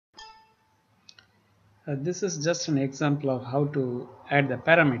This is just an example of how to add the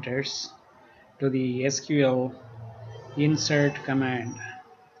parameters to the SQL insert command.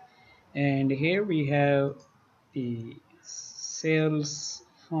 And here we have the sales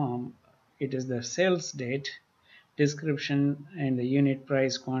form. It is the sales date, description, and the unit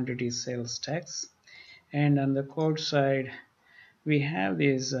price, quantity, sales tax. And on the code side, we have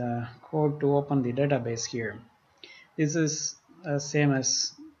this code to open the database here. This is same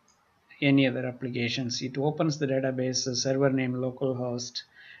as any other applications. It opens the database, the server name, localhost,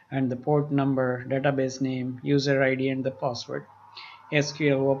 and the port number, database name, user ID, and the password.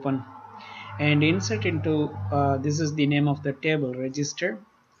 SQL open and insert into this is the name of the table register,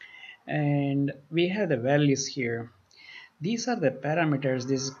 and we have the values here. These are the parameters.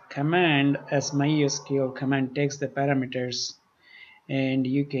 This command as mysql command takes the parameters, and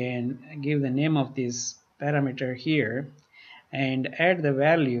you can give the name of this parameter here and add the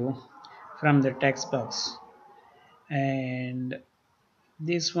value from the text box. And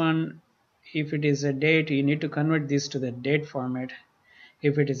this one, if it is a date, you need to convert this to the date format.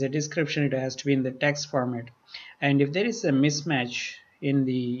 If it is a description, it has to be in the text format. And if there is a mismatch in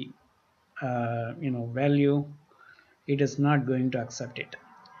the value, it is not going to accept it.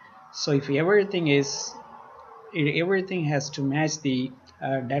 So if everything has to match the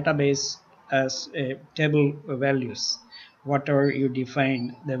database as table values, whatever you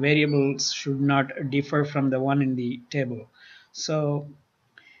define, the variables should not differ from the one in the table. So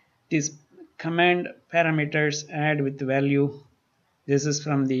this command parameters add with value, this is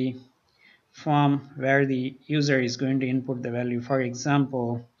from the form where the user is going to input the value. For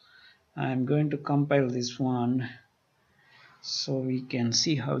example, I'm going to compile this one so we can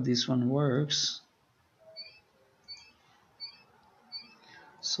see how this one works.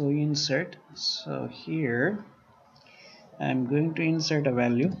 So insert, so here I'm going to insert a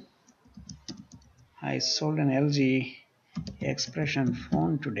value. I sold an LG expression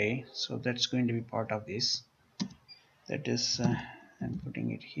phone today, so that's going to be part of this. That is I'm putting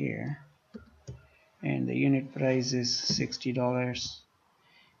it here, and the unit price is $60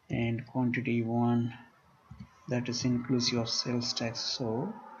 and quantity 1, that is inclusive of sales tax.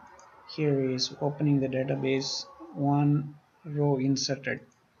 So here is opening the database, one row inserted.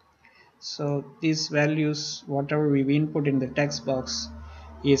 So these values, whatever we input in the text box,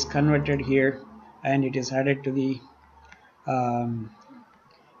 is converted here and it is added to the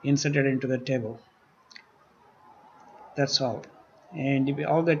inserted into the table. That's all. And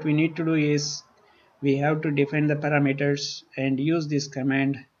all that we need to do is we have to define the parameters and use this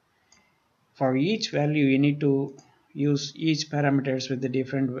command. For each value you need to use each parameters with a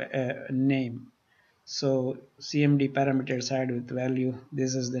different name. So cmd parameters add with value,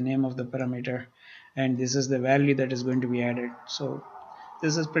 this is the name of the parameter and this is the value that is going to be added. So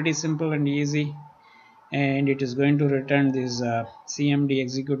this is pretty simple and easy, and it is going to return this cmd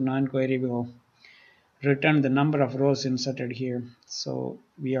execute non-query will return the number of rows inserted here. So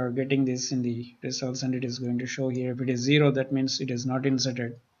we are getting this in the results and it is going to show here if it is 0, that means it is not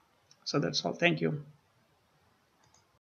inserted. So that's all. Thank you.